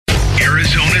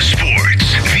sports,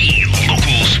 the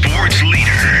local sports leader.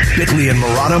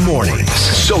 Bickley&Marotta Mornings.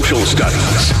 Social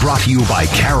Studies. Brought to you by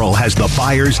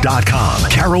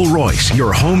CarolHasTheBuyers.com. Carol Royce,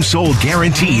 your home sold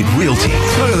guaranteed realty.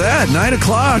 Look at that, 9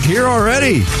 o'clock, here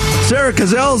already. Sarah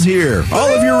Cazell's here. All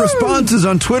of your responses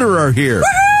on Twitter are here.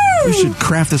 We should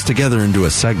craft this together into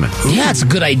a segment. Yeah, it's a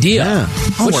good idea. Yeah.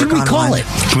 What should we call it?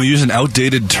 Can we use an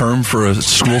outdated term for a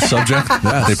school subject?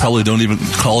 Yes. They probably don't even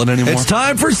call it anymore. It's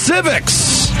time for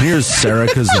civics. Here's Sarah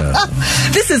Cazell.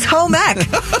 This is home ec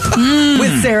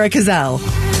with Sarah Cazell.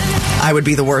 I would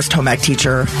be the worst home ec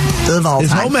teacher of all time.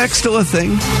 Is home ec still a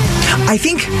thing? I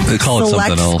think They call it select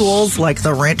something else. schools, like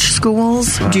the rich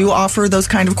schools, do offer those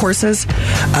kind of courses.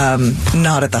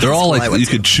 Not at the They're high all school I like, went you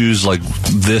to. could choose like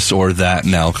this or that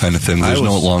now kind of thing. There's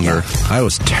no longer. I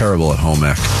was terrible at home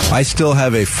ec. I still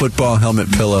have a football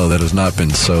helmet pillow that has not been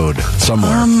sewed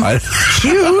somewhere.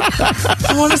 Cute.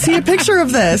 I want to see a picture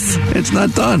of this. It's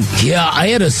not done. Yeah, I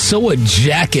had to sew a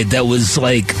jacket that was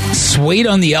like suede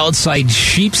on the outside,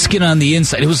 sheepskin on the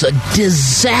inside. It was a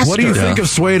disaster. What do you think of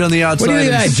suede on the outside What do you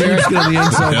think and of that, Jared? sheepskin on the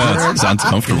inside? Yeah, Jared? it sounds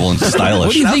comfortable and stylish.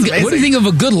 What do you think? amazing. What do you think of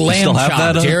a good lamb still have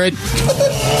chop, that, Jared?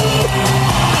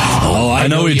 Oh, I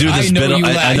know we do this bit.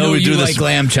 I know we do this. like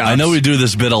lamb chops. I know we do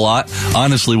this bit a lot.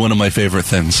 Honestly, one of my favorite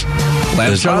things.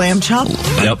 Lamb Is- chops? Lamb chop?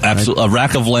 Yep, absolutely. A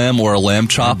rack of lamb or a lamb I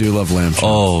chop. do love lamb chops.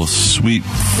 Oh, sweet,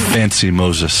 fancy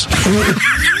Moses.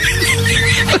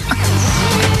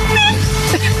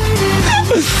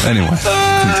 Anyway,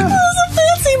 continue.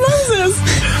 Fancy Moses.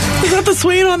 Is that the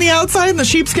suede on the outside and the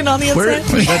sheepskin on the inside?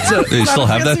 That's a, Do you still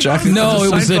have that jacket? No,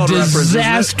 it was a Seinfeld reference, isn't it?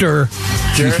 disaster.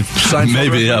 Jared? Seinfeld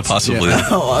Maybe, yeah, reference? possibly. Yeah.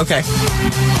 Oh, okay.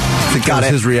 That Got was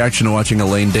it. his reaction to watching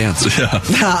Elaine dance. Yeah.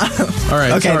 All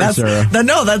right, Okay, sorry, Sarah.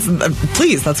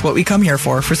 please, that's what we come here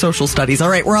for social studies. All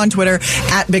right, we're on Twitter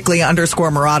at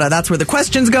Bickley_Marotta. That's where the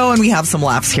questions go, and we have some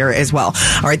laughs here as well.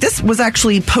 All right, this was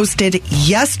actually posted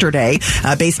yesterday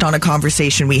based on a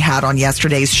conversation we had on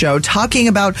yesterday's show talking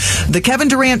about the Kevin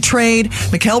Durant trade,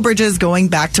 Mikal Bridges going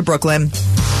back to Brooklyn,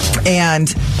 and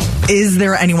is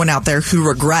there anyone out there who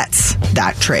regrets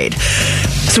that trade?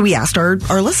 So we asked our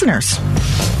listeners,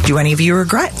 do any of you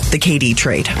regret the KD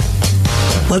trade?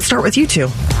 Let's start with you two.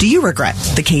 Do you regret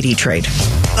the KD trade?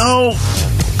 Oh,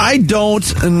 I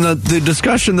don't. And the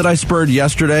discussion that I spurred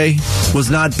yesterday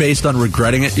was not based on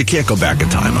regretting it. You can't go back in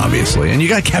time, obviously. And you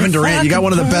got Kevin Durant. You got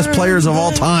one of the best players of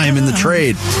all time in the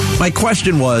trade. My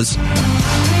question was,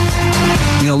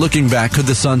 looking back, could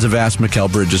the Suns have asked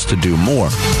Mikal Bridges to do more?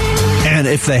 And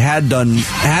if they had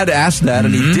asked that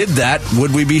and he did that,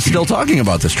 would we be still talking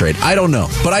about this trade? I don't know.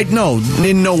 But I know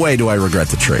in no way do I regret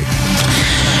the trade.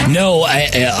 No,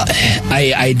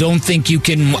 I don't think you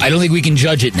can. I don't think we can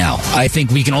judge it now. I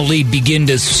think we can only begin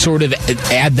to sort of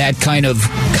add that kind of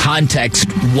context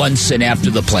once and after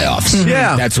the playoffs.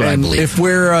 Yeah, that's what and I believe. If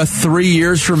we're 3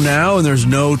 years from now and there's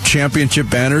no championship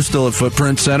banner still at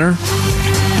Footprint Center,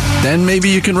 then maybe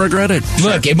you can regret it.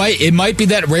 Look, it might be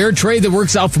that rare trade that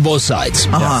works out for both sides,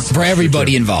 for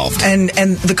everybody involved. And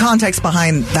the context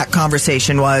behind that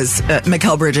conversation was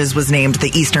Mikal Bridges was named the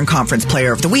Eastern Conference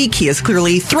Player of the Week. He is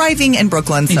clearly thriving in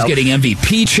Brooklyn. He's getting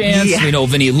MVP chance. Yeah. We know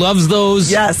Vinny loves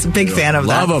those. Yes, big fan of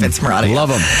Love that. him. Fitzmarotta. Love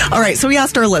him. All right, so we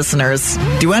asked our listeners,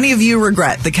 do any of you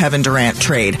regret the Kevin Durant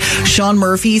trade? Sean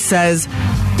Murphy says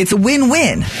it's a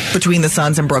win-win between the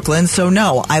Suns and Brooklyn, so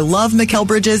no, I love Mikal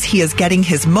Bridges. He is getting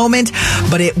his moment,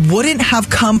 but it wouldn't have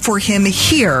come for him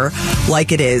here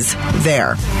like it is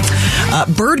there.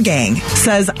 Bird Gang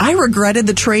says, I regretted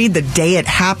the trade the day it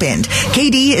happened.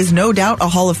 KD is no doubt a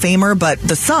Hall of Famer, but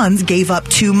the Suns gave up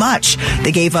too much.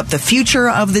 They gave up the future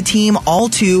of the team, all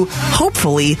to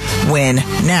hopefully win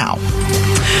now.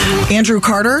 Andrew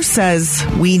Carter says,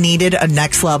 we needed a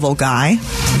next-level guy.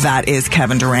 That is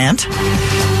Kevin Durant.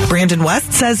 Brandon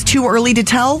West says, too early to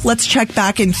tell. Let's check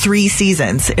back in 3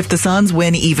 seasons. If the Suns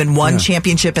win even one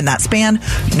championship in that span,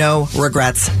 no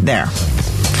regrets there.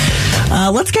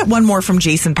 Let's get one more from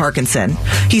Jason Parkinson.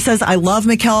 He says, I love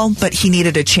Mikal, but he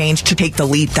needed a change to take the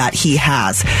leap that he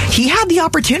has. He had the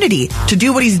opportunity to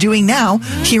do what he's doing now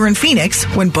here in Phoenix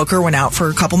when Booker went out for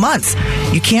a couple months.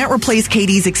 You can't replace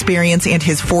KD's experience and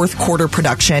his fourth quarter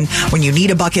production. When you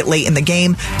need a bucket late in the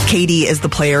game, KD is the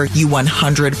player you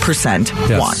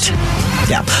 100% want.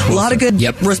 Yeah, a lot of good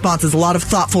responses, a lot of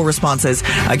thoughtful responses.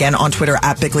 Again, on Twitter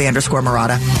at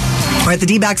Bickley_Marotta. All right, the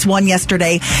D-backs won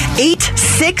yesterday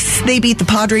 8-6. They beat the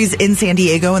Padres in San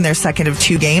Diego in their second of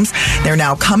 2 games. They're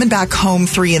now coming back home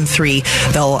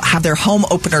 3-3. They'll have their home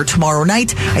opener tomorrow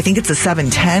night. I think it's a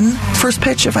 7:10 first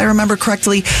pitch, if I remember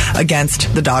correctly,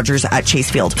 against the Dodgers at Chase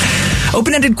Field.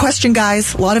 Open-ended question,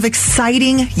 guys. A lot of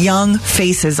exciting young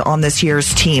faces on this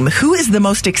year's team. Who is the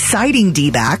most exciting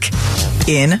D-back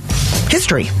in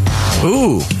history?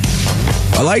 Ooh,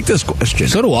 I like this question.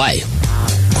 So do I.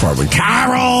 Corbin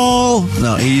Carroll.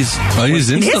 No, he's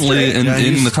instantly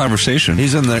in the conversation.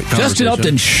 He's in the conversation. Justin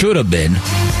Upton should have been.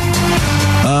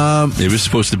 It was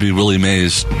supposed to be Willie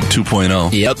Mays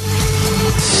 2.0. Yep.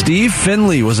 Steve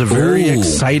Finley was a very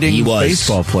exciting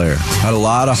baseball player. Had a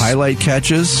lot of highlight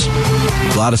catches,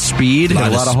 a lot of speed,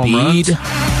 had a lot of home runs.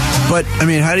 But, I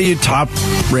mean, how do you top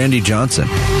Randy Johnson?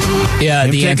 Yeah,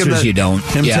 the answer is you don't.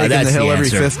 Him taking the hill every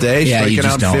fifth day, striking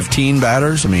out 15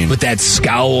 batters. I mean, with that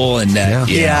scowl and that,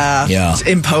 It's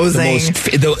imposing.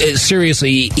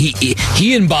 Seriously,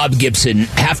 he and Bob Gibson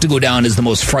have to go down as the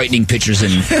most frightening pitchers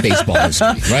in baseball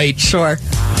history, right? Sure.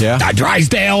 Yeah.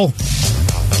 Drysdale.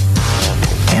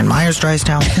 And Myers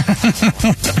Drysdale.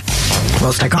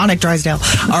 Most iconic Drysdale.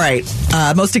 All right.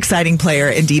 Most exciting player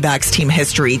in D-backs team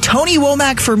history. Tony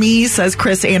Womack for me, says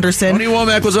Chris Anderson. Tony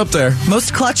Womack was up there.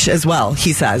 Most clutch as well,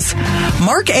 he says.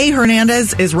 Mark A.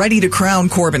 Hernandez is ready to crown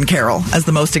Corbin Carroll as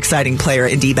the most exciting player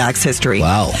in D-backs history.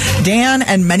 Wow. Dan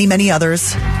and many, many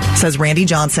others, says Randy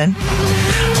Johnson.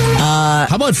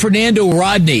 How about Fernando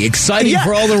Rodney? Exciting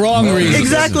for all the wrong reasons.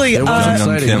 Exactly. It was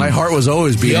exciting. My heart was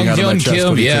always beating out of my chest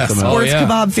when he took them out. Sports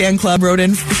Kebab Fan Club wrote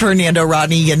in Fernando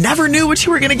Rodney. You never knew what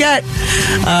you were going to get.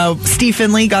 Steve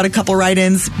Finley got a couple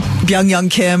write-ins. Byung-Young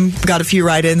Kim got a few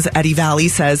write-ins. Eddie Valley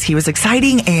says he was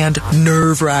exciting and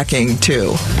nerve-wracking,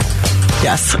 too.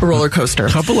 Yes, a roller coaster.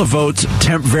 A couple of votes,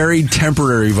 very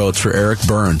temporary votes for Eric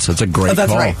Burns. That's a great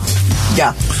that's call. Right.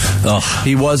 Yeah.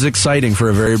 He was exciting for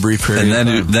a very brief period.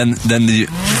 And then the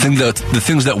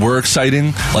things that were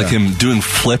exciting, like him doing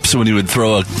flips when he would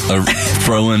throw a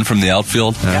throw in from the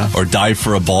outfield, or dive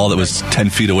for a ball that was 10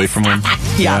 feet away from him.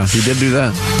 Yeah, he did do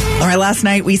that. All right, last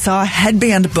night we saw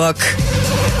Headband Book.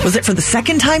 Was it for the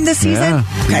second time this season?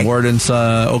 Yeah, he wore it in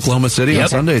Oklahoma City on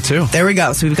Sunday, too. There we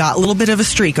go. So we've got a little bit of a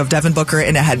streak of Devin Booker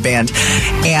in a headband.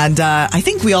 And I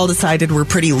think we all decided we're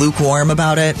pretty lukewarm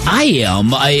about it. I am.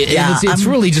 It's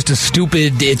really just a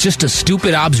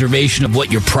stupid observation of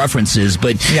what your preference is.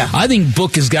 But I think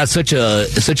Book has got such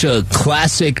a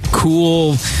classic,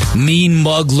 cool, mean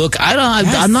mug look.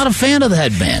 I'm not a fan of the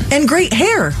headband. And great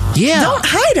hair. Yeah. Don't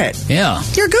hide it. Yeah.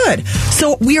 You're good.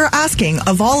 So we are asking,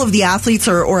 of all of the athletes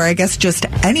or I guess just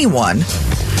anyone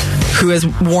who has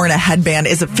worn a headband,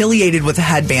 is affiliated with a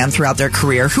headband throughout their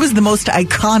career, who is the most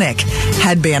iconic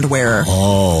headband wearer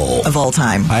of all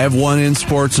time? I have one in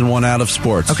sports and one out of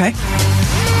sports. Okay.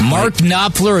 Mark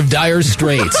Knopfler of Dire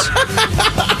Straits.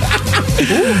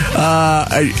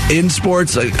 In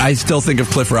sports, I still think of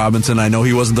Cliff Robinson. I know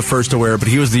he wasn't the first to wear it, but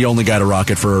he was the only guy to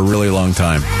rock it for a really long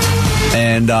time.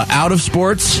 And out of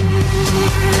sports,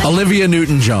 Olivia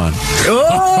Newton-John.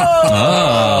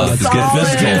 Let's get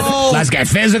physical. Let's get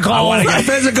physical. I want to get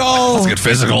physical. Let's get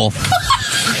physical.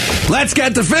 Let's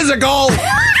get the physical.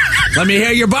 Let me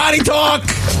hear your body talk.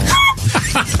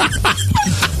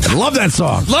 Love that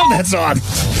song. Love that song.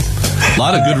 A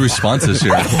lot of good responses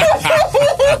here.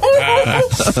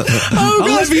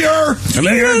 Olivia.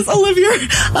 Yes, Olivia.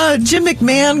 Jim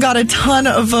McMahon got a ton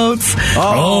of votes.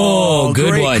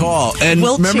 Good great one. Call. And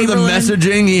Wilt remember the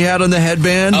messaging he had on the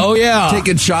headband? Oh, yeah.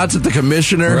 Taking shots at the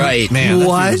commissioner. Right. Man,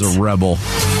 What? that dude was a rebel.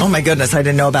 Oh, my goodness. I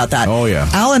didn't know about that. Oh, yeah.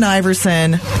 Allen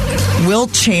Iverson,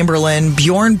 Wilt Chamberlain,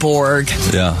 Bjorn Borg.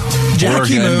 Yeah. Jackie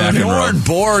Borg and Moon. Bjorn McEnroe.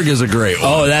 Borg is a great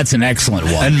one. Oh, that's an excellent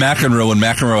one. And McEnroe, when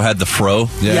McEnroe had the fro.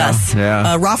 Yeah. Yes.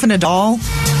 Yeah. Rafa Nadal,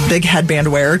 big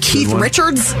headband wearer. Keith one.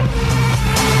 Richards.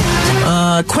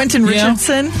 Quentin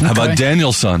Richardson. How about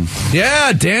Danielson?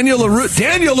 Yeah, Daniel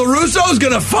LaRusso's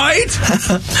going to fight.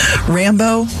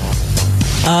 Rambo.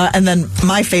 And then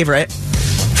my favorite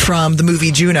from the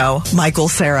movie Juno, Michael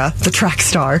Cera, the track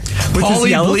star. With Paulie his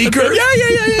yellow Bleeker.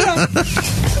 Yeah.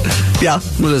 Yeah.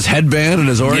 With his headband and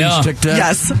his orange tic tac.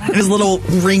 Yes. And his little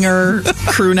ringer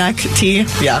crew neck tee.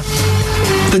 Yeah.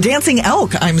 The dancing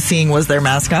elk I'm seeing was their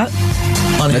mascot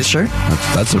on his shirt.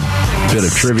 That's a bit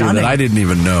of trivia Stunning. that I didn't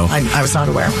even know. I was not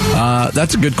aware.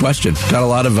 That's a good question. Got a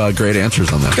lot of great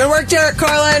answers on that. Good work, Derek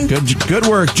Carlin. Good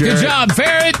work, Jared. Good job,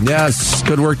 Ferret. Yes,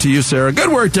 good work to you, Sarah.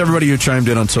 Good work to everybody who chimed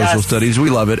in on social studies. We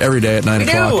love it every day at 9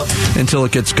 o'clock until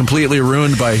it gets completely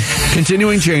ruined by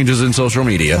continuing changes in social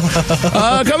media.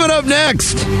 Coming up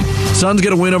next, Suns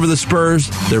get a win over the Spurs.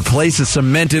 Their place is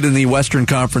cemented in the Western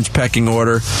Conference pecking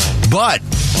order. But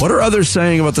what are others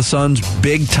saying about the Suns'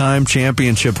 big-time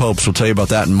championship hopes? We'll tell you about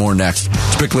that and more next.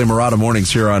 It's Bickley&Marotta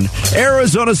Mornings here on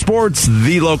Arizona Sports,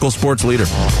 the local sports leader.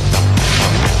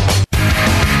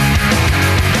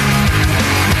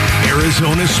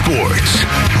 Arizona sports.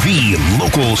 The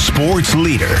local sports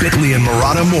leader.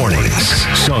 Bickley&Marotta Mornings.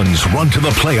 Suns run to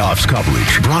the playoffs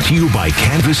coverage. Brought to you by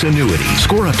Canvas Annuity.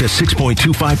 Score up to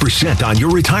 6.25% on your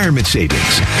retirement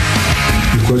savings.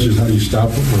 The question is, how do you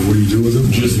stop him, or what do you do with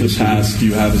him? Just the task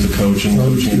you have as a coach and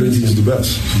coaching. He's the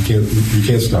best. You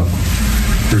can't stop him.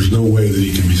 There's no way that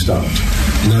he can be stopped.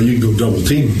 Now you can go double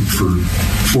team for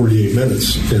 48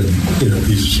 minutes, and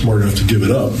he's smart enough to give it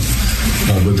up.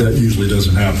 But that usually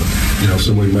doesn't happen.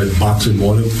 Somebody might box him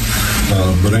on him,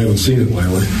 but I haven't seen it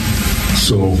lately.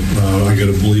 So I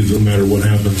got to believe that no matter what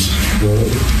happens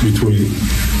between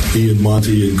Ian,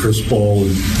 Monty, and Chris Paul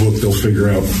and Book, they'll figure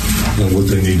out what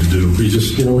they need to do. He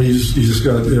just, he's just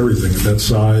got everything, that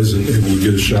size, and able to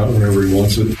get a shot whenever he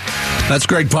wants it. That's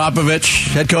Greg Popovich,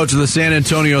 head coach of the San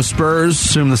Antonio Spurs.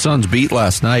 Assume the Suns beat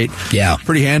last night. Yeah.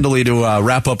 Pretty handily to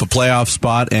wrap up a playoff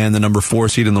spot and the number 4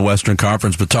 seed in the Western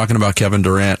Conference. But talking about Kevin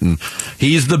Durant, and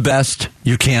he's the best.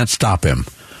 You can't stop him.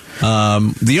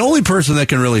 The only person that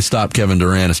can really stop Kevin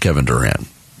Durant is Kevin Durant.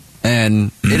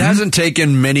 And it hasn't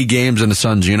taken many games in a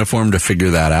Suns uniform to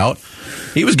figure that out.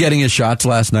 He was getting his shots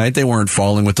last night. They weren't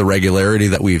falling with the regularity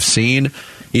that we've seen.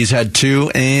 He's had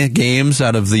 2 games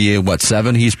out of the,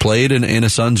 7 he's played in a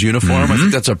Suns uniform. I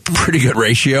think that's a pretty good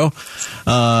ratio.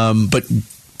 But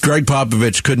Greg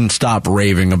Popovich couldn't stop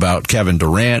raving about Kevin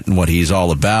Durant and what he's all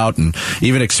about, and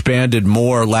even expanded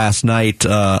more last night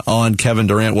on Kevin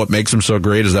Durant. What makes him so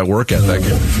great is that work ethic.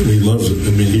 He loves it.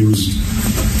 I mean,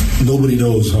 nobody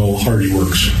knows how hard he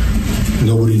works.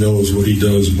 Nobody knows what he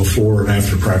does before and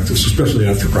after practice, especially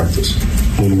after practice.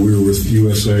 When we were with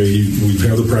USA, we'd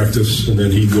have the practice, and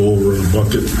then he'd go over in a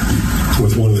bucket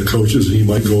with one of the coaches, and he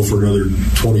might go for another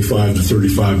 25 to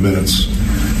 35 minutes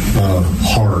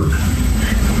hard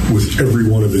with every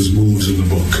one of his moves in the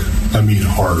book. I mean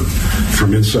hard.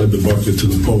 From inside the bucket to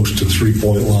the post to the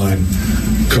three-point line,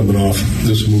 coming off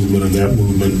this movement and that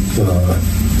movement.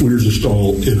 We were just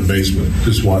all in amazement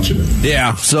just watching it.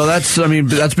 Yeah, so that's been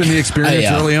the experience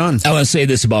early on. I want to say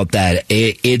this about that.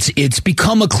 It's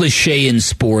become a cliche in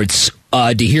sports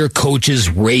to hear coaches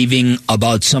raving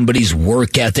about somebody's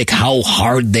work ethic, how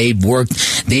hard they've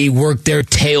worked. They work their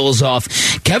tails off.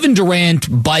 Kevin Durant,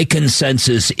 by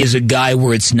consensus, is a guy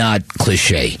where it's not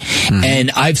cliche. And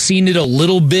I've seen it a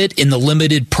little bit in the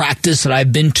limited practice that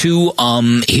I've been to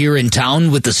here in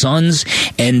town with the Suns,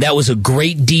 and that was a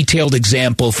great detailed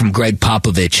example from Greg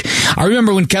Popovich. I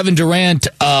remember when Kevin Durant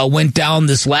went down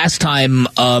this last time,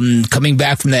 coming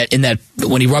back from that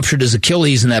when he ruptured his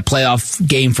Achilles in that playoff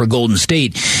game for Golden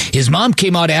State. His mom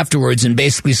came out afterwards and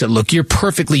basically said, look, you're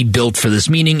perfectly built for this,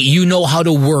 meaning you know how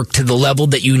to work to the level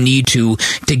that you need to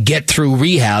get through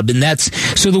rehab. And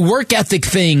so the work ethic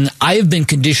thing, I have been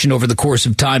conditioned over the course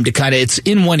of time to it's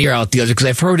in one ear out the other, because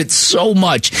I've heard it so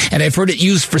much, and I've heard it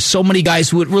used for so many guys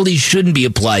who it really shouldn't be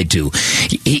applied to.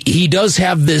 He does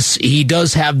have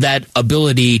that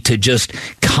ability to just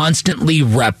constantly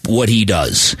rep what he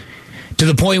does, to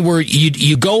the point where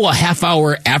you go a half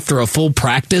hour after a full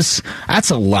practice. That's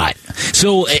a lot.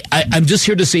 So I'm just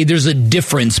here to say there's a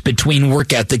difference between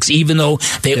work ethics, even though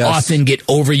they often get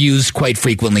overused quite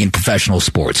frequently in professional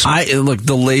sports. Look,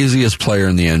 the laziest player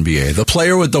in the NBA, the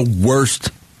player with the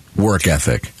worst work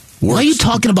ethic. Why are you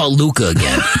talking about Luka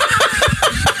again?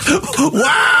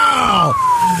 Wow!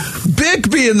 Bick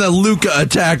being the Luka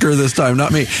attacker this time,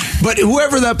 not me. But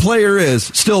whoever that player is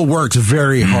still works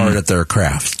very hard at their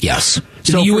craft. Yes.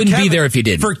 So you wouldn't be there if you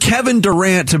didn't. For Kevin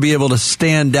Durant to be able to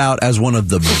stand out as one of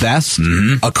the best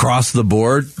across the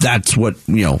board, that's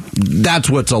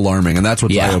what's alarming, and that's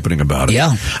what's eye-opening about it.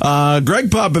 Yeah.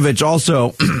 Greg Popovich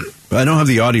also, I don't have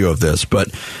the audio of this, but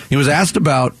he was asked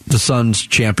about the Suns'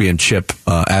 championship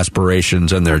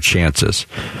aspirations and their chances.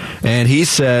 And he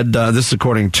said, this is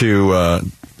according to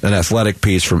an athletic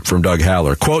piece from Doug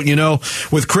Haller. Quote,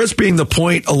 with Chris being the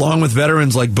point, along with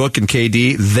veterans like Book and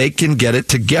KD, they can get it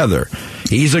together.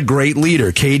 He's a great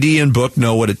leader. KD and Book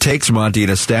know what it takes. Monty and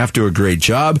his staff do a great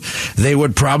job. They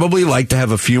would probably like to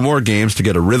have a few more games to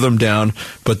get a rhythm down,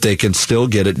 but they can still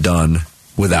get it done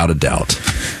without a doubt.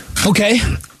 Okay.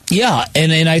 Yeah,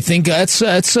 and I think that's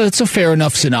a fair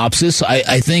enough synopsis.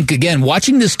 I think, again,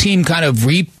 watching this team kind of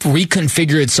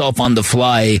reconfigure itself on the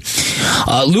fly.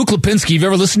 Luke Lipinski, you've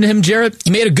ever listened to him, Jarrett?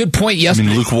 He made a good point yesterday.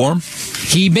 You mean lukewarm?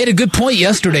 He made a good point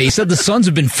yesterday. He said the Suns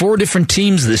have been 4 different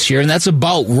teams this year, and that's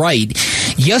about right.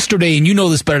 Yesterday, and you know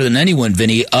this better than anyone,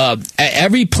 Vinny,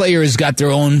 every player has got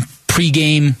their own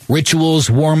pregame rituals,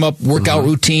 warm-up, workout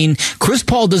routine. Chris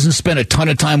Paul doesn't spend a ton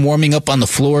of time warming up on the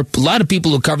floor. A lot of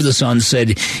people who cover the Suns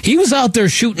said he was out there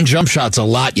shooting jump shots a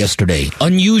lot yesterday.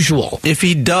 Unusual. If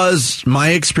he does, my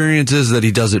experience is that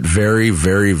he does it very,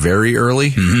 very, very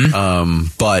early.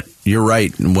 But you're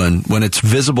right. When it's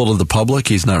visible to the public,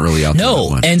 he's not really out there.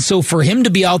 No, and so for him to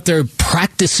be out there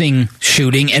practicing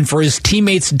shooting and for his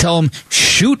teammates to tell him,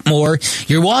 shoot more,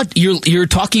 you're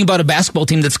talking about a basketball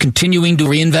team that's continuing to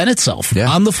reinvent itself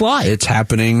on the fly. It's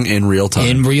happening in real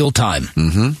time.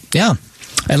 Yeah.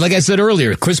 And like I said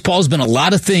earlier, Chris Paul's been a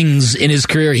lot of things in his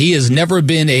career. He has never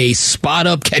been a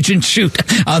spot-up catch-and-shoot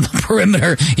on the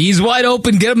perimeter. He's wide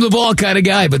open, get him the ball kind of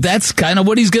guy, but that's kind of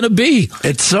what he's going to be.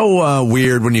 It's so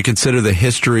weird when you consider the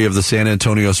history of the San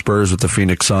Antonio Spurs with the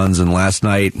Phoenix Suns, and last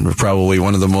night was probably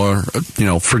one of the more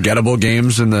forgettable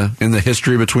games in the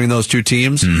history between those two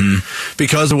teams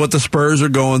because of what the Spurs are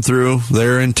going through.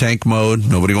 They're in tank mode.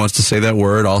 Nobody wants to say that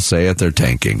word. I'll say it. They're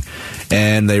tanking.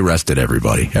 And they rested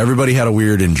everybody. Everybody had a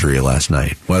weird injury last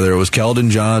night, whether it was Keldon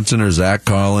Johnson or Zach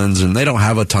Collins, and they don't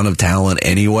have a ton of talent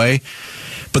anyway.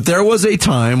 But there was a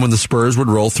time when the Spurs would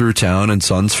roll through town and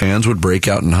Suns fans would break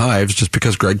out in hives just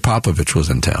because Greg Popovich was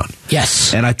in town.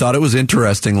 Yes. And I thought it was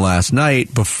interesting last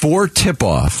night, before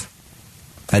tip-off,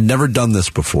 I'd never done this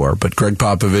before, but Greg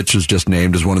Popovich was just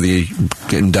named as one of the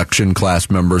induction class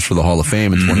members for the Hall of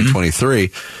Fame in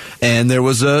 2023. And there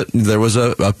was a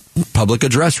public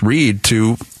address read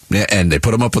to, and they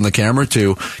put him up on the camera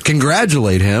to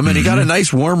congratulate him, and he got a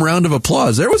nice warm round of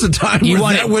applause. There was a time when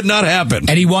that would not happen.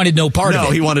 And he wanted no part of it.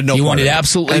 No, he wanted no part of it. He wanted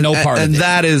absolutely no part of it. And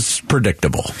that is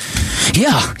predictable.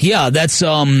 Yeah, that's,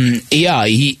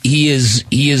 he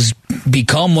is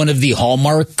become one of the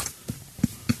hallmark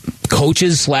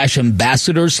coaches /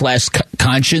 ambassadors /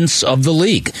 conscience of the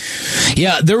league.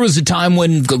 Yeah, there was a time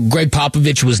when Greg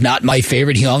Popovich was not my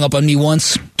favorite. He hung up on me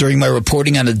once during my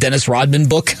reporting on the Dennis Rodman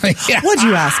book. What'd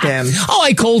you ask him? Oh,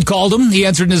 I cold called him. He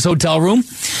answered in his hotel room.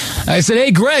 I said,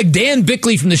 hey, Greg, Dan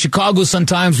Bickley from the Chicago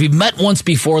Sun-Times. We've met once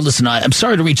before. Listen, I'm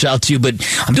sorry to reach out to you, but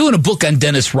I'm doing a book on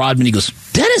Dennis Rodman. He goes,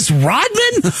 Dennis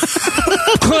Rodman?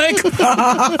 Click.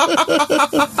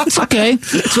 It's okay.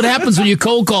 That's what happens when you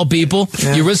cold call people.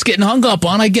 Yeah. You risk getting hung up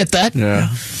on. I get that.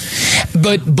 Yeah.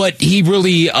 But he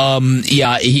really,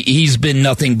 he's been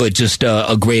nothing but just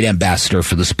a great ambassador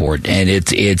for the sport. And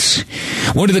it's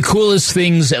one of the coolest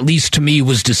things, at least to me,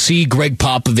 was to see Greg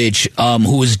Popovich,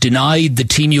 who was denied the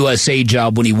Team USA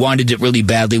job when he wanted it really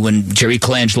badly, when Jerry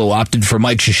Colangelo opted for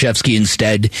Mike Krzyzewski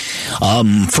instead,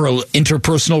 for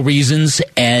interpersonal reasons.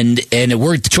 And it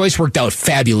worked. The choice worked out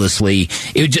fabulously.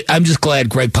 I'm just glad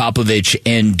Greg Popovich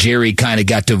and Jerry kind of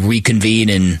got to reconvene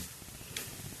and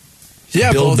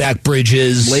build back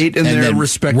bridges late in their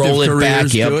respective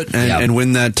careers, do it and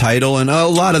win that title. And a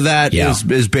lot of that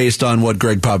is based on what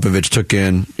Greg Popovich took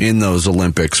in those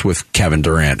Olympics with Kevin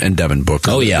Durant and Devin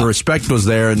Booker. Oh, yeah. The respect was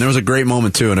there, and there was a great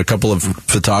moment, too, and a couple of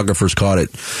photographers caught it.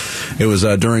 It was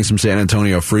during some San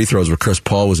Antonio free throws where Chris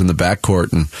Paul was in the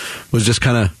backcourt and was just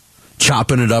kind of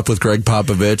chopping it up with Greg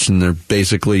Popovich, and they're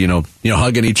basically,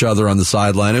 hugging each other on the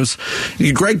sideline. It was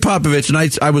Greg Popovich,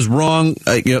 and I was wrong,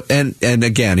 and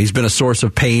again, he's been a source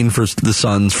of pain for the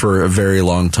Suns for a very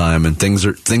long time, and things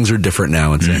are different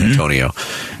now in San Antonio,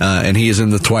 and he is in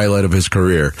the twilight of his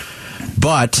career.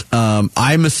 But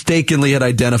I mistakenly had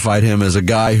identified him as a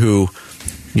guy who,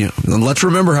 and let's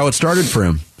remember how it started for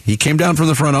him. He came down from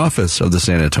the front office of the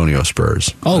San Antonio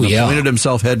Spurs. Oh, yeah. Appointed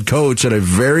himself head coach at a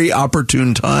very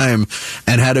opportune time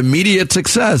and had immediate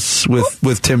success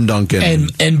with Tim Duncan.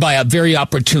 And by a very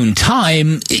opportune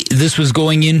time, this was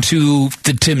going into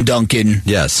the Tim Duncan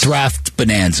draft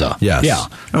bonanza. Yes. Yeah.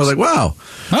 I was like, wow.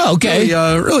 Oh, okay.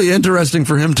 Really interesting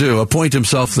for him to appoint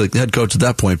himself the head coach at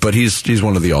that point, but he's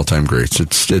one of the all-time greats.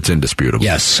 It's indisputable.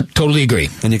 Yes, totally agree.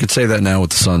 And you could say that now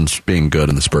with the Suns being good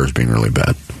and the Spurs being really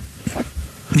bad.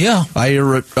 Yeah. I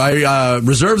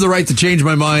reserve the right to change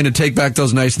my mind and take back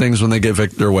those nice things when they get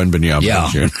Victor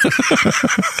Wembanyama.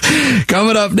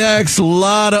 Coming up next, a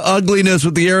lot of ugliness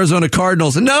with the Arizona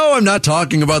Cardinals. And no, I'm not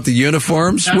talking about the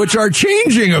uniforms, which are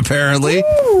changing, apparently.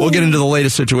 Ooh. We'll get into the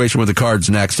latest situation with the Cards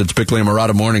next. It's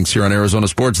Bickley&Marotta Mornings here on Arizona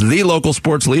Sports, the local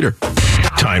sports leader.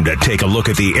 Time to take a look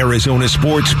at the Arizona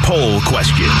Sports Poll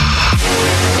Question.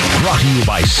 Brought to you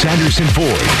by Sanderson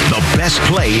Ford. The best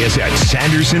play is at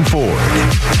Sanderson Ford.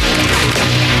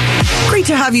 Great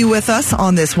to have you with us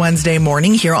on this Wednesday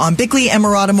morning here on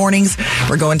Bickley&Marotta Mornings.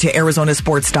 We're going to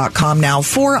ArizonaSports.com now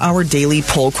for our daily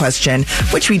poll question,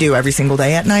 which we do every single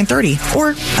day at 9:30,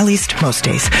 or at least most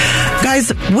days.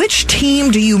 Guys, which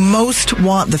team do you most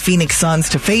want the Phoenix Suns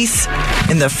to face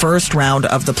in the first round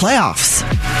of the playoffs?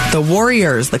 The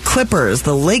Warriors, the Clippers,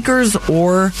 the Lakers,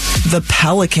 or the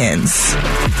Pelicans?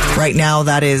 Right now,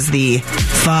 that is the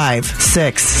 5,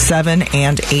 6, 7,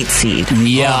 and 8 seed.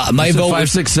 Yeah, my vote 5,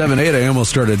 6, 7, 8. I almost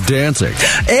started dancing.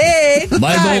 Hey,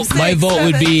 my vote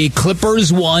would be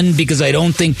Clippers 1 because I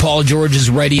don't think Paul George is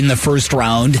ready in the first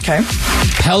round. Okay.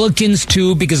 Pelicans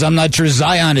 2 because I'm not sure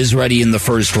Zion is ready in the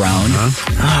first round.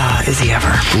 Is he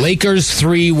ever? Lakers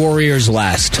 3, Warriors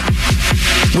last.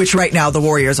 Which right now the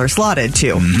Warriors are slotted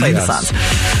to play the Suns.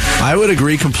 I would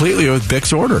agree completely with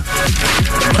Bick's order.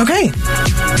 Okay.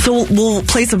 So we'll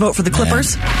place a vote for the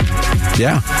Clippers.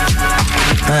 Yeah.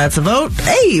 That's a vote.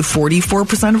 Hey,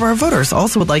 44% of our voters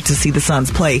also would like to see the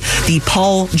Suns play the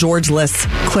Paul George-less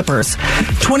Clippers.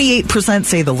 28%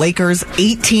 say the Lakers,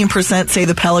 18% say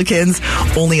the Pelicans,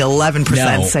 only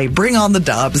 11% say bring on the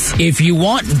Dubs. If you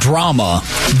want drama,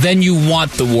 then you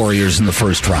want the Warriors in the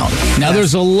first round. Now,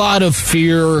 there's a lot of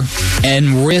fear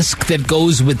and risk that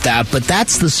goes with that, but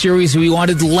that's the series we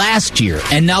wanted last year.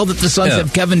 And now that the Suns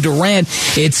have Kevin Durant,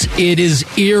 it is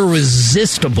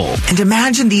irresistible. And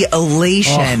imagine the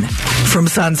elation from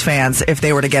Suns fans if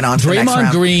they were to get on to the next round.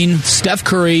 Draymond Green, Steph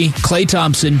Curry, Klay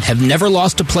Thompson have never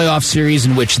lost a playoff series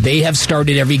in which they have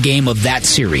started every game of that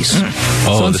series.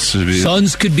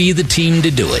 Suns could be the team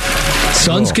to do it.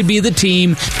 Suns could be the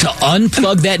team to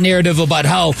unplug that narrative about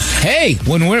how, hey,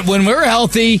 when we're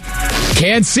healthy,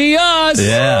 can't see us.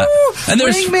 Yeah. And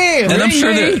I'm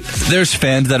sure me. There's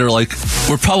fans that are like,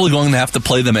 we're probably going to have to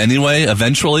play them anyway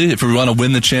eventually if we want to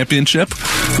win the championship.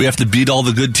 We have to beat all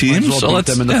the good teams. So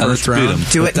let's them in the first round.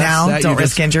 Do it now. Don't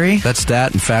risk injury. That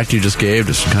stat, in fact, you just gave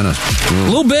just kind of a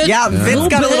little bit. Yeah, Vince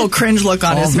got a little cringe look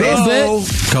on his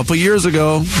face. A couple years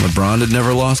ago, LeBron had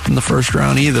never lost in the first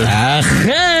round either.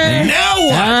 Now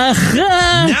what?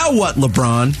 Now what,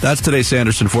 LeBron? That's today's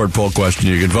Sanderson Ford poll question.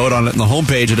 You can vote on it on the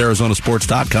homepage at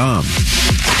ArizonaSports.com.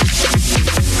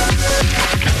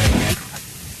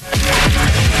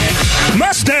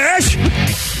 Mustache!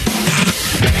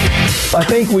 I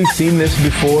think we've seen this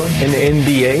before in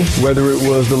the NBA, whether it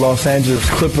was the Los Angeles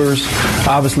Clippers,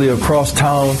 obviously across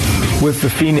town with the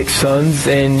Phoenix Suns,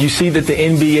 and you see that the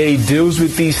NBA deals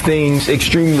with these things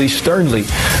extremely sternly.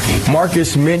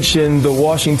 Marcus mentioned the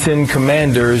Washington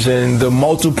Commanders and the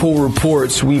multiple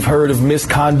reports we've heard of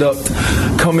misconduct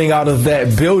coming out of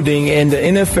that building, and the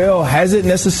NFL hasn't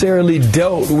necessarily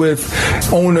dealt with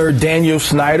owner Daniel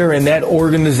Snyder and that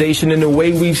organization in the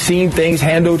way we've seen things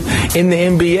handled in the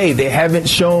NBA. They haven't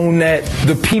shown that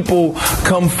the people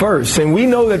come first. And we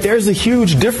know that there's a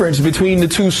huge difference between the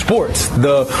two sports.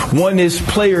 The one is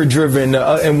player-driven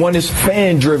and one is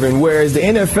fan-driven, whereas the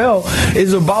NFL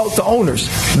is about the owners.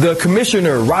 The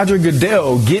commissioner, Roger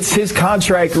Goodell, gets his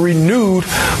contract renewed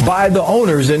by the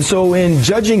owners. And so in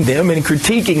judging them and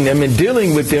critiquing them and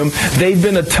dealing with them, they've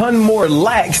been a ton more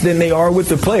lax than they are with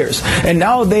the players. And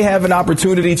now they have an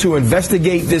opportunity to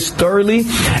investigate this thoroughly,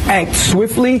 act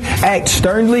swiftly, act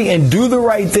sternly, and do the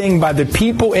right thing by the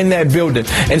people in that building.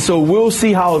 And so we'll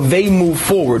see how they move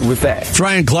forward with that. It's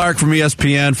Ryan Clark from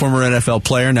ESPN, former NFL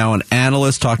player, now an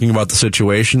analyst, talking about the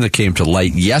situation that came to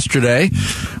light yesterday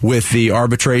with the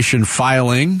arbitration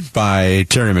filing by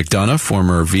Terry McDonough,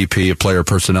 former VP of Player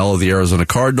Personnel of the Arizona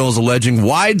Cardinals, alleging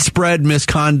widespread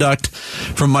misconduct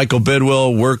from Michael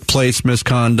Bidwill, workplace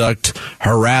misconduct,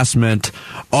 harassment,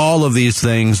 all of these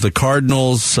things. The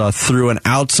Cardinals, through an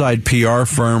outside PR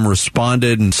firm,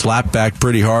 responded and slapped back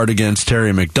pretty hard against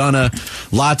Terry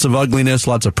McDonough. Lots of ugliness,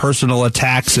 lots of personal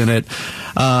attacks in it.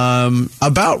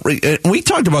 We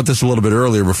talked about this a little bit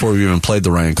earlier before we even played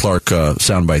the Ryan Clark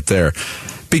soundbite there.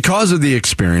 Because of the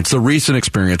experience, the recent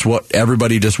experience, what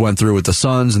everybody just went through with the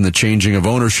Suns and the changing of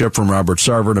ownership from Robert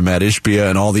Sarver to Matt Ishbia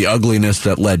and all the ugliness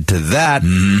that led to that.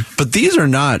 Mm-hmm. But these are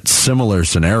not similar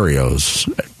scenarios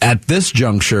at this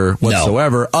juncture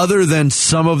whatsoever, other than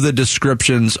some of the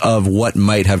descriptions of what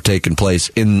might have taken place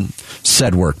in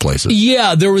said workplaces.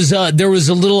 Yeah, there was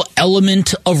a little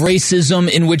element of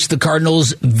racism in which the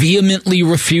Cardinals vehemently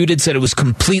refuted, said it was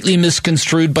completely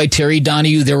misconstrued by Terry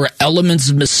Donahue. There were elements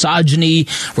of misogyny,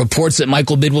 reports that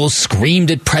Michael Bidwill screamed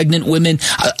at pregnant women.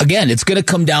 Again, it's going to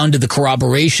come down to the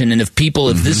corroboration, and if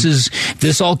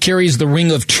this all carries the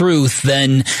ring of truth,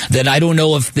 then I don't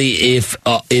know if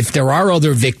there are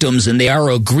other victims victims and they are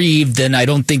aggrieved, then I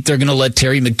don't think they're going to let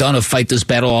Terry McDonough fight this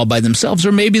battle all by themselves,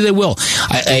 or maybe they will.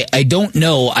 I don't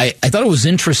know. I thought it was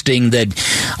interesting that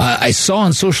I saw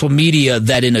on social media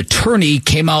that an attorney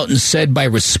came out and said by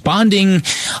responding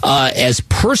as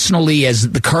personally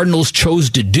as the Cardinals chose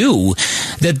to do,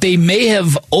 that they may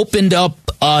have opened up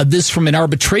this from an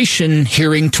arbitration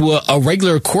hearing to a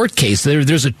regular court case.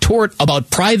 There's a tort about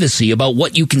privacy, about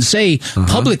what you can say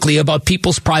publicly about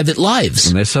people's private lives.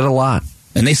 And they said a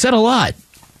lot.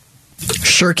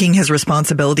 Shirking his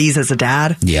responsibilities as a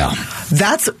dad. Yeah.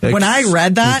 That's when I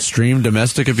read that. Extreme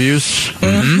domestic abuse.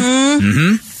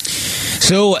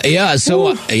 So again,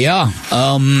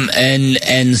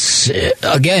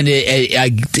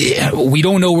 we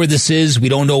don't know where this is. We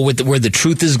don't know where the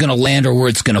truth is going to land or where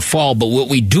it's going to fall. But what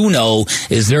we do know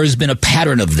is there has been a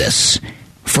pattern of this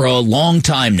for a long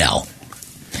time now.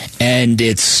 And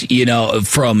it's,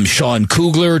 from Sean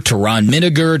Kugler to Ron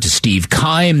Miniger to Steve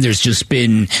Keim, there's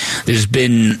been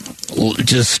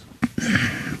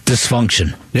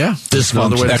dysfunction. Yeah.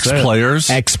 Dysfunction.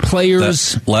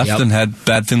 Ex-players that left and had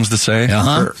bad things to say.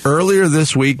 Earlier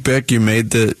this week, Bick, you made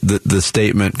the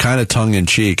statement, kind of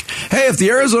tongue-in-cheek, hey, if the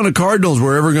Arizona Cardinals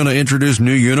were ever going to introduce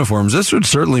new uniforms, this would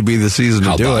certainly be the season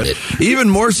to do it. Even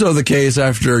more so the case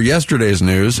after yesterday's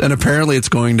news, and apparently it's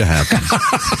going to happen.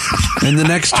 In the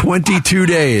next 22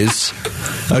 days,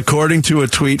 according to a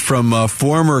tweet from a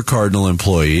former Cardinal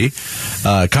employee,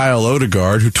 Kyle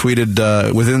Odegaard, who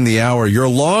tweeted within the hour, your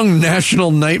long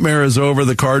national nightmare is over.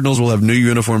 The Cardinals will have new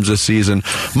uniforms this season.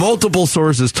 Multiple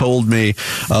sources told me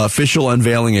official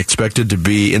unveiling expected to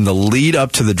be in the lead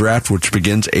up to the draft, which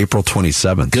begins April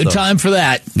 27th. Good time for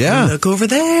that. Yeah. Look over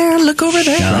there.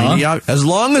 As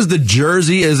long as the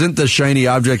jersey isn't the shiny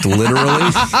object literally.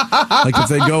 Like if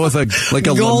they go with a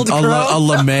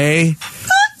LeMay.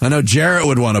 I know Jarrett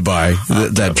would want to buy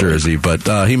that jersey,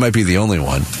 but he might be the only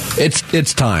one.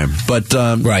 It's time, but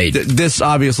this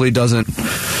obviously doesn't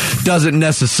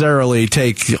necessarily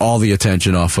take all the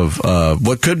attention off of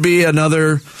what could be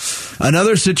another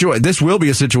situation. This will be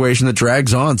a situation that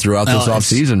drags on throughout this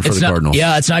offseason for the Cardinals.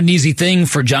 Yeah, it's not an easy thing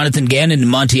for Jonathan Gannon and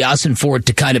Monty Ossenfort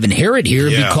to kind of inherit here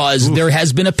because there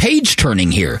has been a page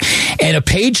turning here, and a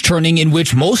page turning in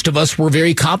which most of us were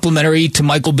very complimentary to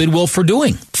Michael Bidwill for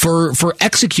doing, for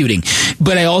executing.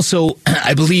 But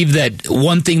I believe that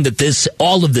one thing that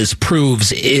all of this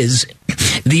proves is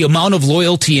the amount of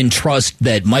loyalty and trust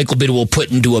that Michael Bidwill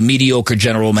put into a mediocre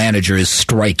general manager is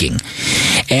striking.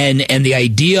 And the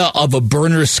idea of a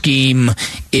burner scheme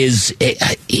is,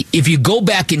 if you go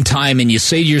back in time and you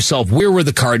say to yourself, where were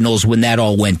the Cardinals when that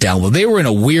all went down? Well, they were in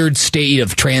a weird state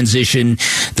of transition.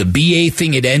 The BA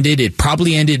thing had ended. It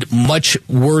probably ended much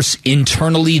worse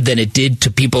internally than it did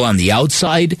to people on the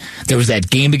outside. There was that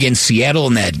game against Seattle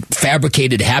and that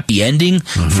fabricated happy ending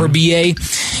for BA.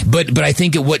 But I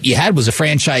think what you had was a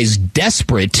franchise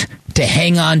desperate to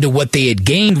hang on to what they had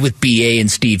gained with BA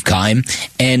and Steve Keim,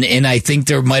 and I think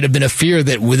there might have been a fear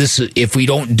that with this, if we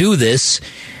don't do this,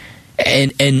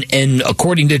 and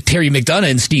according to Terry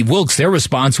McDonough and Steve Wilkes, their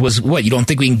response was, "What? You don't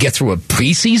think we can get through a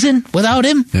preseason without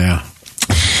him?" Yeah.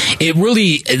 It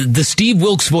really, the Steve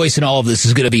Wilkes voice in all of this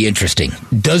is going to be interesting.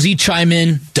 Does he chime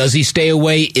in? Does he stay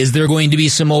away? Is there going to be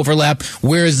some overlap?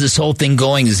 Where is this whole thing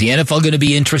going? Is the NFL going to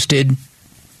be interested?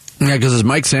 Yeah, because as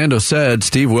Mike Sando said,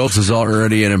 Steve Wilkes is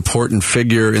already an important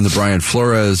figure in the Brian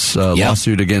Flores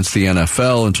lawsuit against the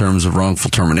NFL in terms of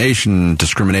wrongful termination,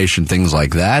 discrimination, things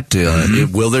like that.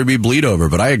 Will there be bleed over?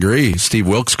 But I agree. Steve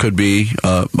Wilkes could be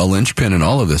a linchpin in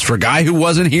all of this. For a guy who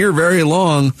wasn't here very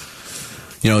long,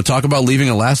 talk about leaving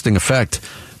a lasting effect.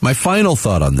 My final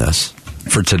thought on this,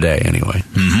 for today anyway.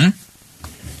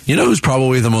 You know who's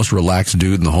probably the most relaxed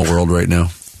dude in the whole world right now?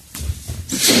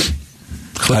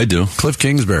 I do. Cliff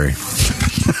Kingsbury.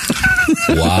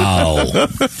 Wow.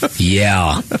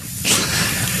 Yeah.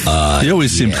 He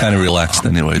always seemed kind of relaxed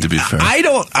anyway, to be fair.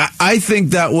 I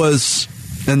think that was,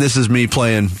 and this is me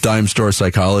playing dime store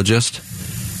psychologist,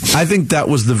 I think that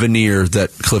was the veneer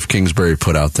that Cliff Kingsbury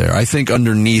put out there. I think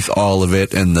underneath all of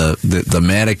it and the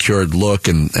manicured look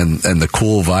and the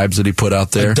cool vibes that he put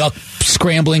out there. A duck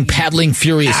scrambling, paddling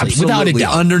furiously. Absolutely. Without a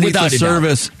doubt. Underneath the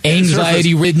surface.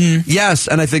 Anxiety-ridden. Yes,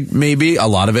 and I think maybe a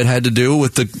lot of it had to do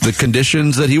with the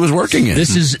conditions that he was working in.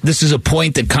 This is a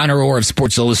point that Connor Orr of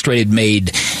Sports Illustrated made,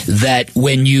 that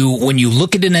when you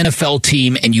look at an NFL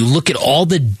team and you look at all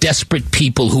the desperate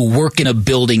people who work in a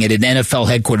building at an NFL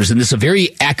headquarters, and this is a very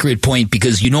accurate point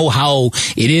because you know how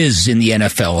it is in the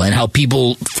NFL and how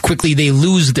people quickly they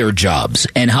lose their jobs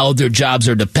and how their jobs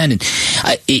are dependent.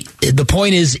 The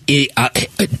point is,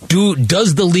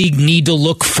 does the league need to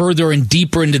look further and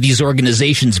deeper into these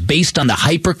organizations based on the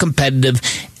hyper-competitive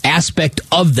aspect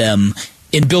of them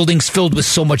in buildings filled with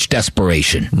so much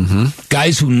desperation? Mm-hmm.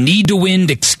 Guys who need to win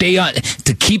to stay on,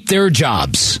 to keep their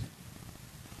jobs.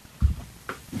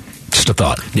 Just a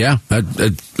thought. Yeah,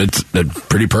 it's a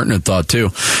pretty pertinent thought, too.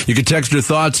 You can text your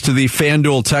thoughts to the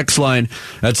FanDuel text line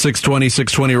at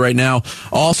 620 right now.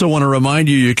 Also want to remind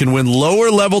you can win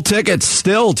lower-level tickets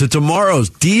still to tomorrow's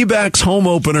D-backs home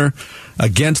opener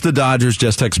against the Dodgers.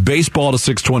 Just text baseball to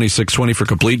 620 for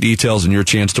complete details and your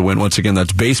chance to win. Once again,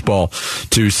 that's baseball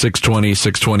to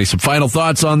 620. Some final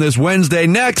thoughts on this Wednesday.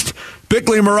 Next,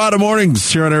 Bickley&Marotta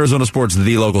Mornings here on Arizona Sports,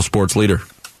 the local sports leader.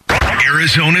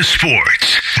 Arizona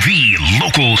Sports, the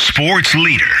local sports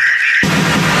leader.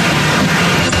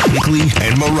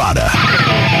 Bickley&Marotta,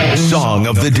 Song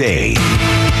of the Day.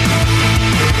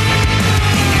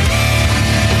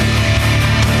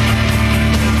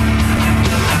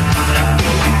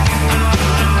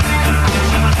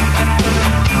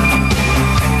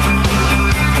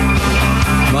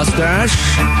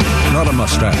 Mustache? Not a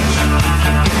mustache.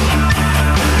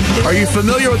 Are you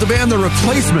familiar with the band The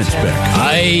Replacements, Vic?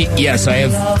 Yes, I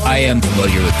am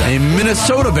familiar with that. A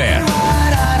Minnesota band.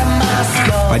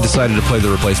 I decided to play The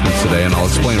Replacements today, and I'll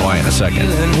explain why in a second.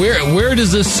 Where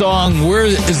is this song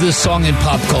in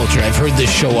pop culture? I've heard this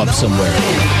show up somewhere.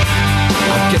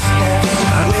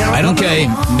 I don't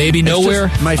know. Maybe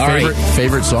nowhere. My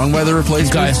favorite song by The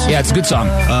Replacements. Okay. Yeah, it's a good song.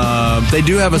 They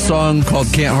do have a song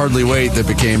called Can't Hardly Wait that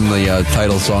became the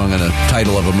title song and a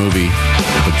title of a movie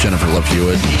with Jennifer Love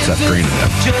Hewitt and Seth Green in it.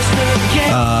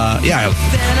 Yeah,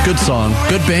 good song,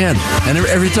 good band. And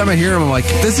every time I hear them, I'm like,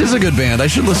 this is a good band. I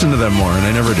should listen to them more, and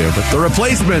I never do. But The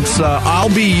Replacements,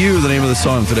 I'll Be You, the name of the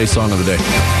song, today's song of the day.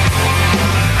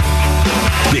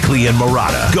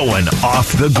 Bickley&Marotta, going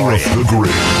off the grid.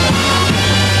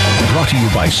 Brought to you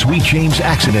by Sweet James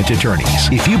Accident Attorneys.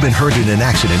 If you've been hurt in an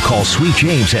accident, call Sweet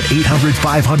James at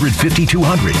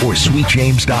 800-500-5200 or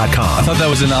sweetjames.com. I thought that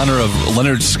was in honor of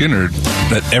Leonard Skinner,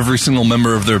 that every single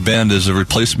member of their band is a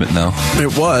replacement now.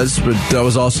 It was, but that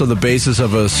was also the basis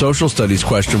of a social studies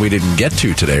question we didn't get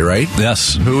to today, right?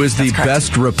 Yes. Who is the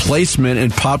best replacement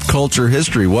in pop culture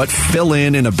history? What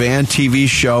fill-in a band, TV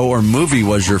show, or movie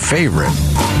was your favorite?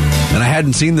 And I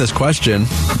hadn't seen this question.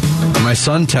 My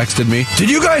son texted me, did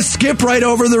you guys skip right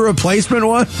over the replacement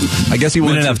one? I guess he We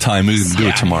didn't have time. We can do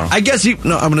it tomorrow. I guess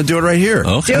no, I'm going to do it right here.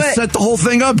 Okay. Let's set the whole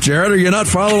thing up, Jared. Are you not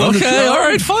following the show? Okay, all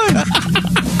right, fine.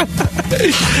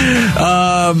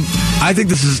 I think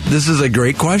this is a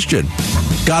great question.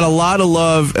 Got a lot of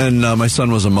love, and my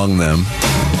son was among them.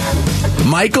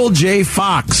 Michael J.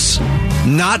 Fox,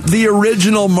 not the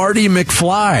original Marty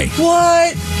McFly.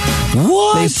 What?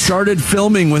 They started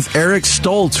filming with Eric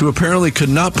Stoltz, who apparently could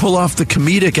not pull off the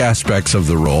comedic aspects of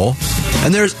the role.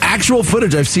 And there's actual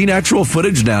footage. I've seen actual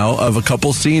footage now of a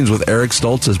couple scenes with Eric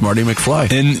Stoltz as Marty McFly.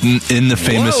 In the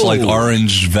famous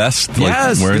orange vest?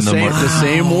 Yes, wearing the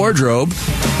same wardrobe.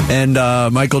 And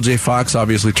Michael J. Fox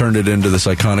obviously turned it into this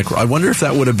iconic... I wonder if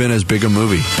that would have been as big a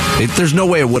movie. There's no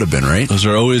way it would have been, right? Those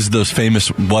are always those famous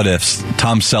what-ifs.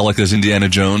 Tom Selleck as Indiana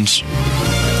Jones.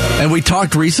 And we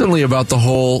talked recently about the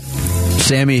whole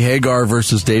Sammy Hagar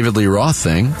versus David Lee Roth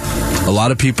thing. A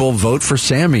lot of people vote for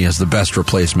Sammy as the best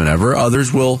replacement ever.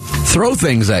 Others will throw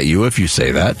things at you if you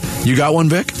say that. You got one,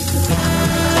 Vic?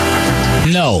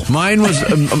 No. Mine was...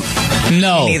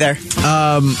 no. Me neither.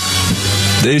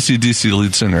 The AC/DC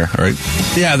lead singer, right?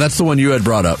 Yeah, that's the one you had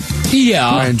brought up.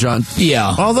 Yeah. Brian Johnson.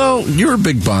 Yeah. Although, you're a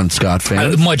big Bon Scott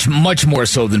fan. Much more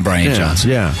so than Brian Johnson.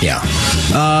 Yeah. Yeah.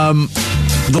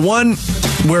 The one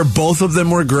where both of them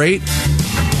were great,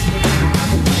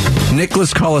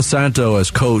 Nicholas Colasanto as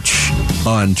Coach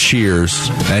on Cheers,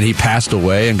 and he passed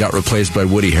away and got replaced by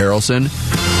Woody Harrelson.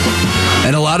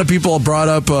 And a lot of people brought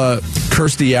up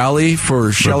Kirstie Alley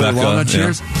for Shelley Rebecca, Long on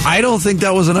Cheers. Yeah. I don't think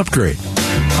that was an upgrade,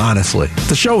 honestly.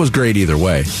 The show was great either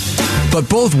way. But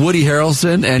both Woody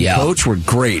Harrelson and Coach were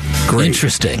great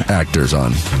interesting actors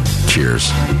on Cheers.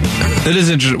 It is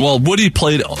interesting. Well, Woody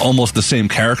played almost the same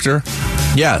character.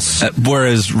 Yes.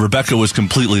 Whereas Rebecca was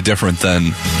completely different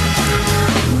than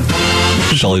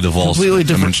Shelley Duvall's. Completely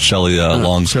different. I mean, Shelley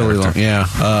Long's character. Yeah.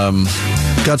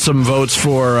 Got some votes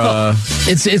for...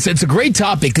 It's a great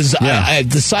topic because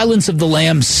the Silence of the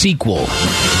Lambs sequel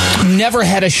never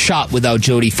had a shot without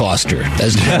Jodie Foster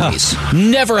as the voice.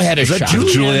 Never had a shot.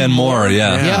 Julianne Moore,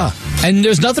 yeah. And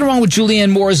there's nothing wrong with Julianne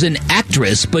Moore as an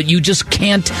actress, but you just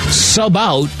can't sub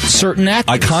out certain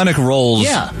actors. Iconic roles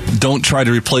don't try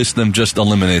to replace them, just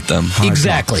eliminate them.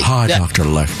 Exactly. Hi, Dr.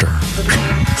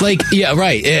 Lecter. Like, yeah,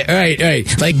 right.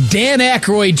 Like Dan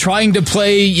Aykroyd trying to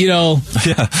play, Yeah,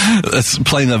 that's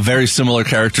playing a very similar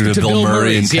character to Bill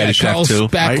Murray in Caddyshack Charles 2.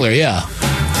 Spackler, yeah.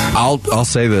 I'll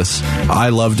say this. I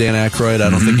love Dan Aykroyd. I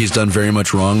don't think he's done very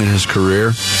much wrong in his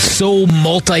career. So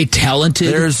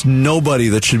multi-talented. There's nobody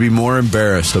that should be more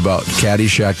embarrassed about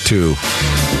Caddyshack 2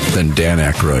 than Dan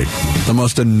Aykroyd. The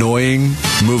most annoying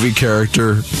movie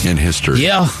character in history.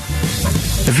 Yeah.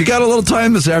 If you got a little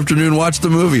time this afternoon, watch the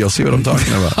movie. You'll see what I'm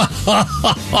talking about.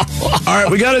 All right,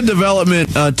 we got a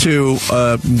development, too,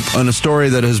 on a story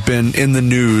that has been in the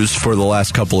news for the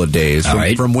last couple of days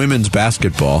from women's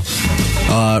basketball.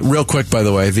 Real quick, by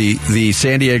the way, the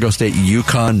San Diego State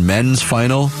UConn men's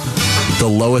final, the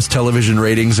lowest television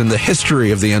ratings in the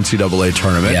history of the NCAA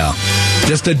tournament. Yeah.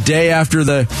 Just a day after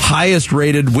the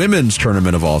highest-rated women's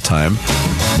tournament of all time.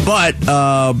 But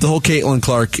the whole Caitlin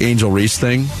Clark, Angel Reese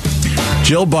thing,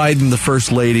 Jill Biden, the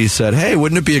First Lady, said, hey,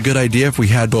 wouldn't it be a good idea if we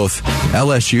had both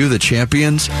LSU, the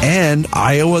champions, and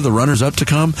Iowa, the runners-up, to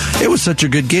come? It was such a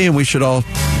good game, we should all do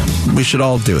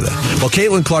that. Well,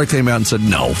 Caitlin Clark came out and said,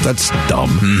 no, that's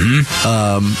dumb.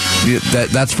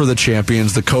 That's for the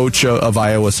champions. The coach of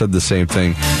Iowa said the same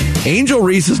thing. Angel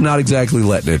Reese is not exactly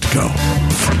letting it go.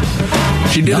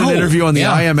 She did an interview on the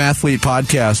I Am Athlete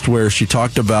podcast where she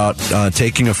talked about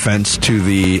taking offense to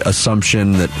the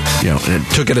assumption that, and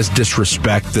took it as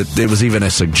disrespect, that it was even a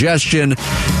suggestion.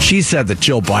 She said that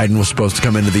Jill Biden was supposed to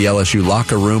come into the LSU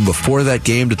locker room before that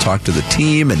game to talk to the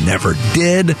team and never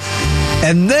did.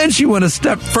 And then she went a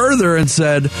step further and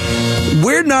said,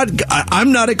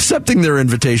 I'm not accepting their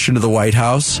invitation to the White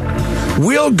House.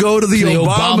 We'll go to the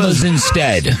Obamas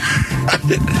instead.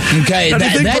 Okay,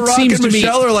 that Barack seems and to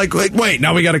Michelle me are like, wait,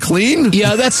 now we got to clean?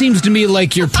 Yeah, that seems to me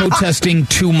like you're protesting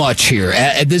too much here.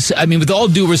 With all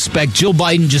due respect, Jill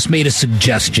Biden just made a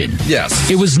suggestion. Yes,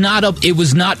 it was not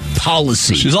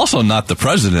policy. She's also not the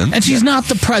president, and she's not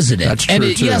the president. That's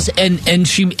true too. Yes, and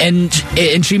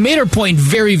she made her point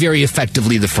very, very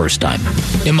effectively the first time,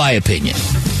 in my opinion.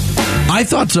 I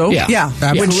thought so. Yeah.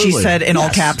 When she said in all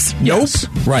caps, nope. Yes.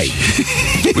 Right.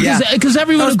 Because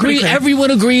everyone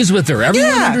agrees with her.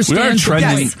 Everyone understands. We are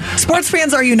trending. Yes. Sports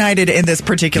fans are united in this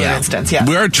particular instance. Yeah.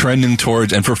 We are trending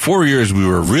towards, and for 4 years we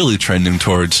were really trending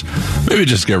towards, maybe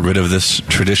just get rid of this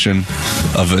tradition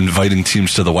of inviting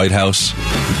teams to the White House.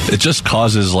 It just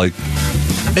causes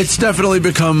it's definitely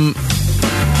become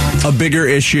a bigger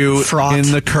issue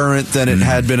in the current than it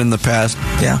had been in the past.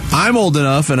 Yeah, I'm old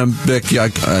enough, and I'm Vic.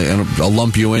 I'll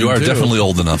lump you in. You are too. Definitely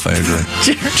old enough. I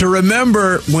agree. To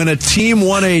remember when a team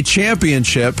won a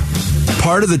championship,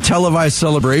 part of the televised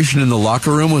celebration in the locker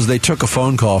room was they took a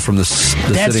phone call from the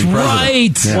sitting president.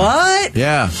 Right. Yeah. What?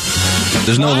 Yeah.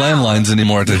 There's no landlines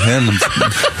anymore to hand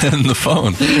the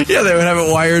phone. Yeah, they would have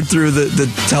it wired through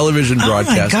the television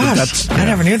broadcast. Oh my gosh, I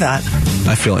never knew that.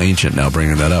 I feel ancient now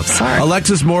bringing that up. Sorry.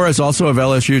 Alexis Morris, also of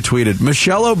LSU, tweeted,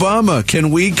 Michelle Obama,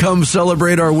 can we come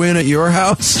celebrate our win at your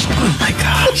house? Oh my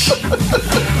gosh.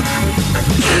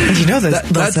 You know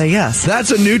they'll say yes. That's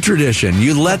a new tradition.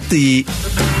 You let the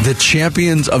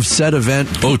champions of said event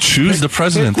choose the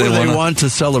president they want to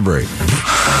celebrate.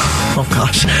 Oh,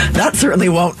 gosh. That certainly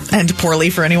won't end poorly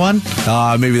for anyone.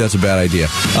 Maybe that's a bad idea.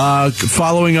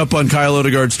 Following up on Kyle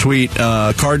Odegaard's tweet,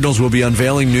 Cardinals will be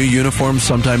unveiling new uniforms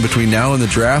sometime between now and the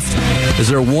draft. Is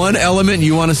there one element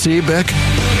you want to see, Bick?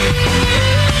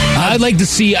 I'd like to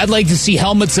see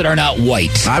helmets that are not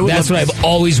white. That's what I've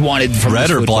always wanted from red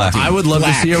or black. I would love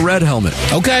to see a red helmet.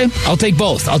 Okay, I'll take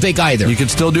both. I'll take either. You could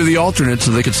still do the alternate,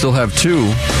 so they could still have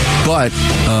two, but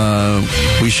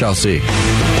we shall see.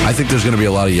 I think there's going to be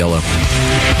a lot of yellow.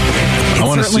 I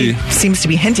want to see. Seems to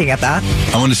be hinting at that.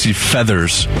 I want to see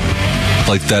feathers,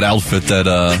 like that outfit that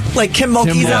like Kim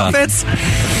Mulkey's outfits.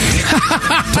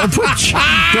 Don't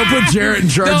put Jarrett in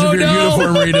charge of your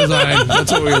uniform redesign.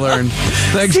 That's what we learned.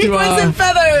 Thanks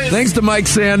to Mike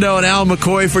Sando and Al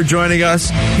McCoy for joining us.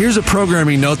 Here's a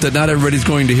programming note that not everybody's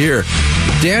going to hear.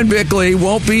 Dan Bickley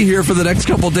won't be here for the next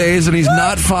couple days, and he's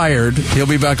not fired. He'll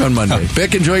be back on Monday.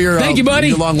 Bick, enjoy your Thank you, buddy.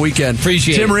 Your long weekend.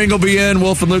 Appreciate Tim it. Ring will be in.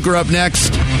 Wolf and Luke are up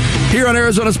next. Here on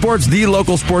Arizona Sports, the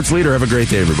local sports leader. Have a great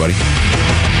day, everybody.